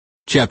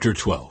Chapter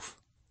 12.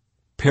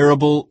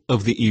 Parable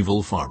of the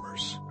Evil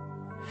Farmers.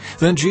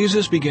 Then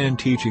Jesus began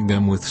teaching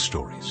them with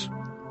stories.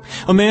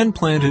 A man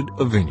planted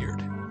a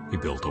vineyard. He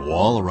built a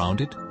wall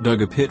around it,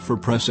 dug a pit for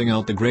pressing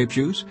out the grape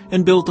juice,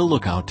 and built a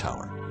lookout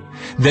tower.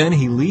 Then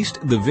he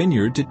leased the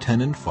vineyard to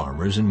tenant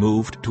farmers and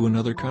moved to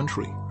another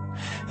country.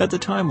 At the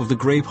time of the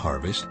grape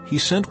harvest, he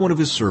sent one of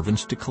his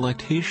servants to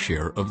collect his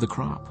share of the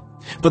crop.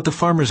 But the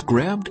farmers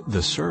grabbed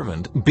the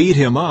servant, beat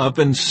him up,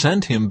 and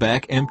sent him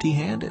back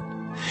empty-handed.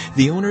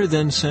 The owner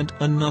then sent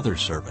another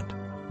servant,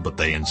 but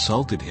they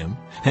insulted him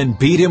and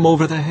beat him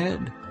over the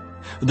head.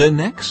 The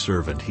next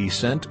servant he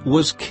sent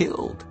was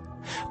killed.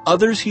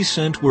 Others he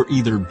sent were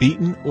either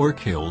beaten or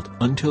killed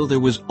until there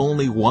was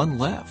only one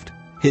left,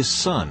 his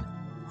son,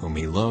 whom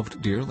he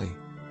loved dearly.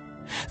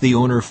 The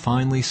owner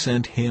finally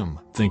sent him,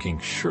 thinking,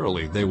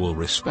 "Surely they will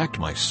respect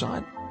my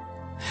son."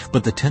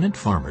 But the tenant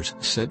farmers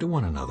said to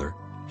one another,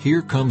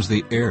 "Here comes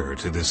the heir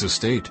to this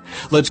estate.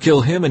 Let's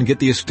kill him and get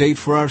the estate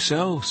for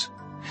ourselves."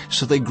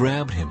 So they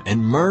grabbed him and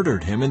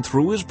murdered him and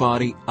threw his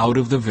body out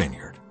of the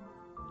vineyard.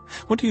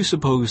 "What do you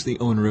suppose the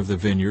owner of the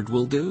vineyard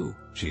will do?"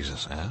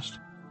 Jesus asked.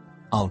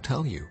 "I'll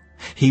tell you.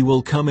 He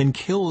will come and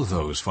kill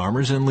those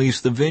farmers and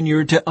lease the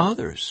vineyard to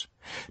others.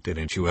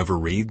 Didn't you ever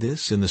read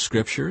this in the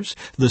Scriptures?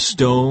 The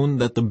stone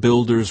that the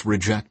builders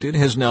rejected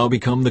has now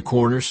become the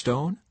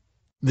cornerstone.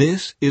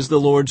 This is the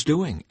Lord's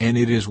doing, and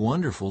it is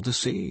wonderful to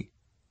see."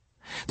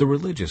 The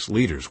religious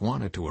leaders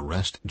wanted to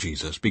arrest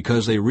Jesus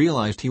because they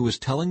realized he was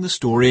telling the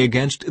story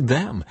against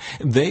them.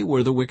 They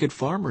were the wicked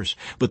farmers,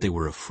 but they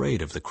were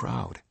afraid of the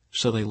crowd,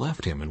 so they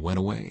left him and went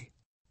away.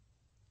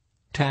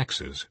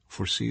 Taxes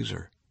for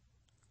Caesar.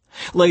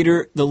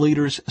 Later, the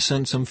leaders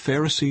sent some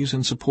Pharisees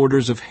and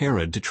supporters of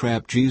Herod to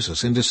trap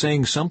Jesus into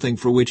saying something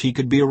for which he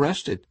could be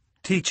arrested.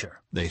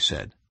 "Teacher," they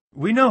said,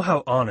 "we know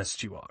how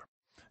honest you are.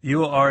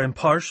 You are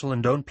impartial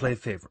and don't play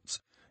favorites.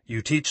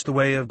 You teach the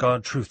way of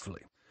God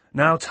truthfully.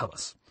 Now tell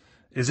us,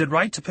 is it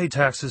right to pay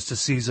taxes to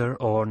Caesar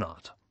or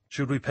not?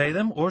 Should we pay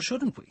them or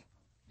shouldn't we?"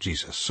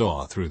 Jesus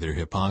saw through their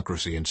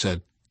hypocrisy and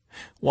said,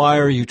 "Why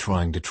are you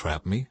trying to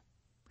trap me?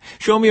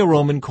 Show me a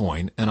Roman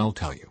coin and I'll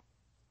tell you."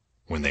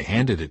 When they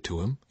handed it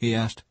to him, he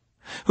asked,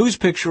 "Whose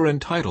picture and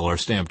title are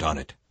stamped on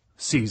it?"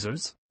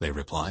 "Caesar's," they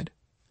replied.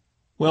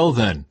 "Well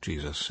then,"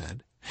 Jesus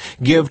said,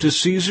 "give to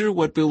Caesar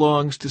what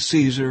belongs to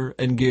Caesar,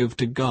 and give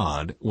to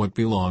God what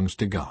belongs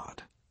to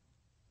God."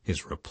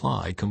 His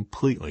reply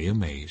completely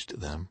amazed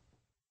them.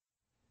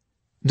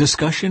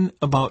 Discussion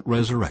about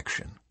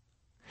resurrection.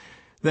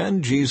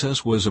 Then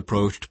Jesus was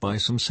approached by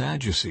some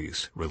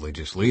Sadducees,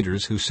 religious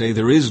leaders who say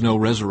there is no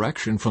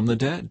resurrection from the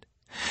dead.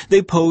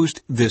 They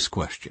posed this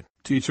question.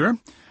 "Teacher,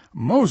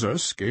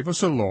 Moses gave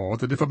us a law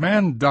that if a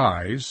man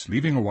dies,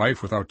 leaving a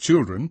wife without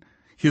children,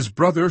 his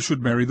brother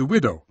should marry the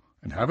widow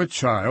and have a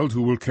child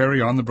who will carry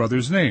on the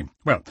brother's name.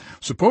 Well,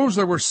 suppose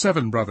there were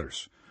 7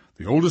 brothers.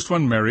 The oldest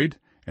one married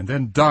and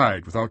then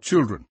died without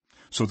children.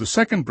 So the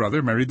second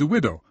brother married the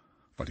widow,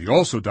 but he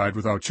also died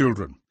without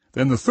children.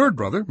 Then the third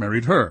brother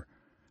married her.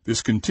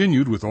 This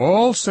continued with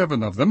all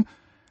 7 of them,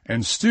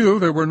 and still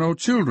there were no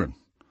children.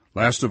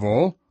 Last of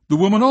all, the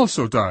woman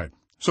also died.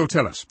 So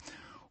tell us,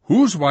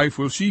 whose wife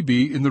will she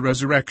be in the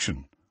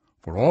resurrection?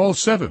 For all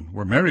 7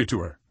 were married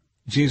to her."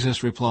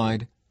 Jesus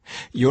replied,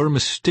 "Your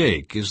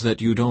mistake is that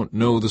you don't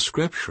know the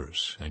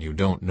Scriptures, and you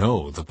don't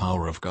know the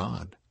power of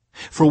God.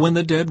 For when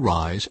the dead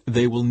rise,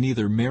 they will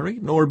neither marry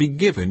nor be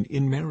given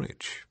in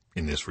marriage.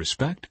 In this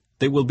respect,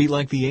 they will be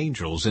like the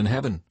angels in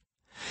heaven.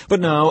 But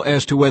now,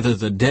 as to whether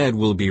the dead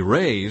will be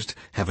raised,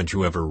 haven't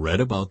you ever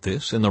read about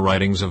this in the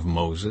writings of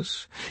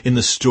Moses? In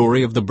the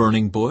story of the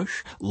burning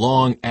bush,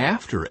 long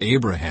after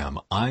Abraham,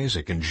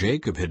 Isaac, and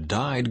Jacob had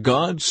died,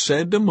 God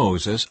said to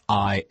Moses,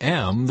 'I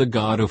am the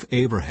God of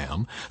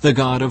Abraham, the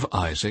God of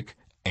Isaac,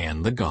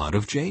 and the God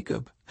of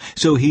Jacob.'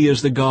 So he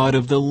is the God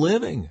of the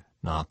living,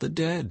 not the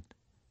dead.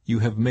 You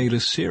have made a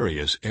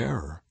serious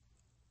error."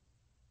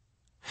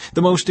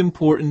 The most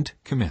important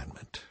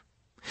commandment.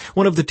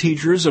 One of the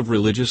teachers of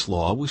religious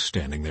law was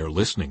standing there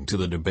listening to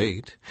the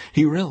debate.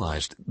 He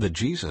realized that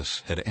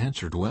Jesus had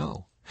answered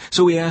well.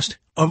 So he asked,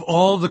 "Of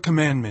all the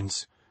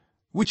commandments,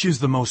 which is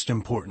the most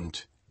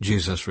important?"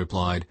 Jesus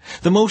replied,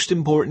 "The most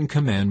important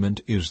commandment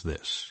is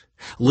this.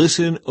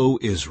 Listen, O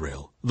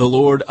Israel, the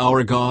Lord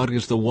our God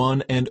is the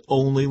one and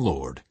only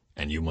Lord,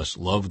 and you must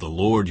love the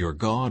Lord your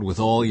God with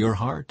all your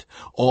heart,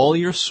 all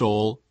your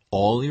soul,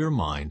 all your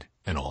mind,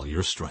 and all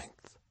your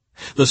strength.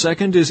 The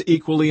second is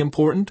equally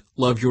important.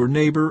 Love your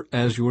neighbor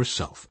as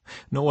yourself.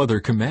 No other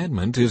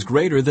commandment is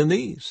greater than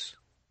these."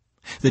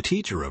 The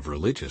teacher of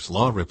religious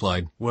law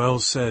replied, "Well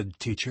said,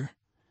 teacher.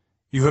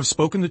 You have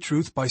spoken the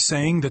truth by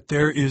saying that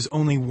there is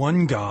only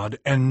one God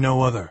and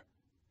no other.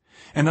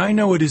 And I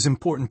know it is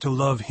important to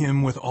love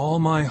him with all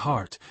my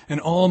heart and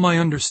all my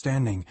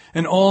understanding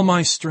and all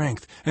my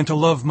strength, and to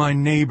love my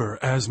neighbor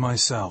as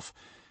myself.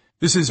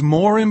 This is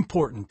more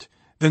important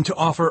than to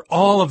offer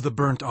all of the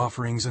burnt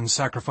offerings and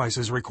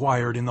sacrifices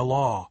required in the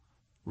law."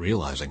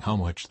 Realizing how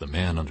much the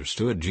man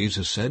understood,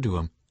 Jesus said to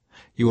him,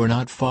 "You are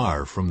not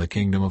far from the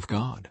kingdom of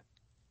God."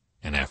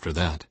 And after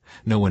that,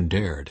 no one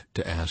dared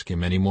to ask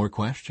him any more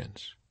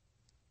questions.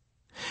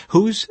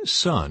 Whose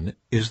son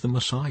is the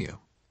Messiah?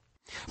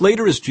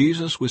 Later, as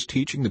Jesus was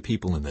teaching the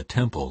people in the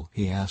temple,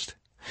 he asked,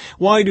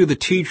 "Why do the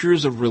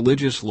teachers of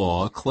religious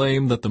law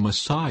claim that the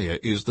Messiah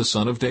is the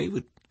son of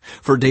David?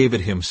 For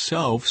David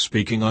himself,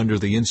 speaking under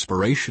the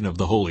inspiration of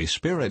the Holy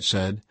Spirit,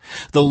 said,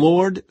 'The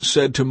Lord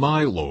said to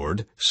my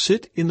Lord,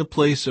 sit in the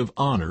place of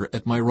honor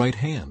at my right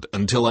hand,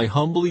 until I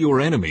humble your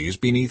enemies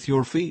beneath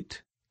your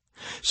feet.'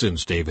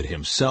 Since David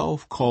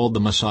himself called the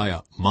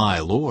Messiah my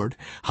Lord,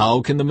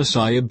 how can the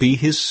Messiah be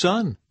his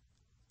son?"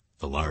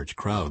 The large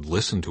crowd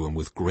listened to him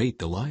with great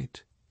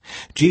delight.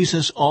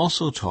 Jesus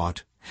also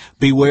taught,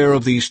 "Beware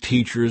of these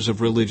teachers of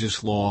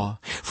religious law,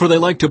 for they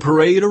like to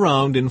parade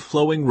around in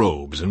flowing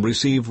robes and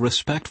receive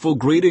respectful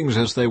greetings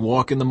as they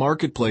walk in the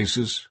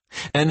marketplaces.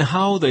 And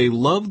how they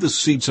love the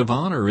seats of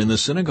honor in the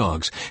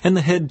synagogues and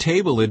the head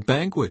table at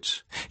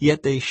banquets.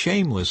 Yet they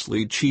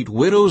shamelessly cheat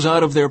widows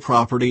out of their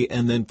property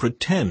and then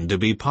pretend to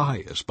be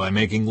pious by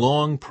making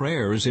long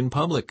prayers in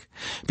public.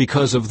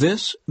 Because of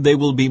this, they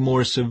will be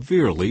more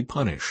severely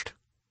punished."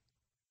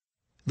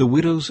 The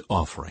widow's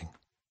offering.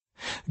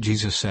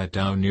 Jesus sat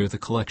down near the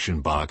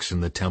collection box in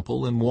the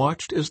temple and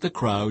watched as the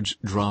crowds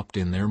dropped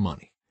in their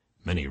money.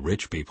 Many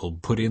rich people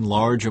put in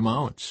large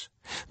amounts.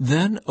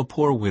 Then a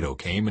poor widow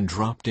came and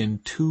dropped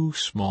in 2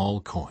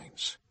 small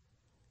coins.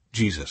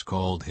 Jesus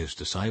called his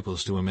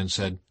disciples to him and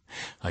said,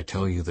 "I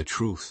tell you the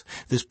truth,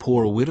 this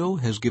poor widow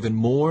has given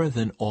more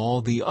than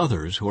all the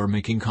others who are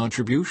making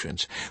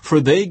contributions, for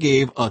they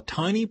gave a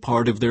tiny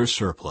part of their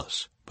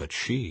surplus. But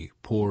she,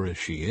 poor as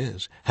she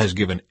is, has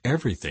given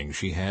everything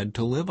she had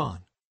to live on.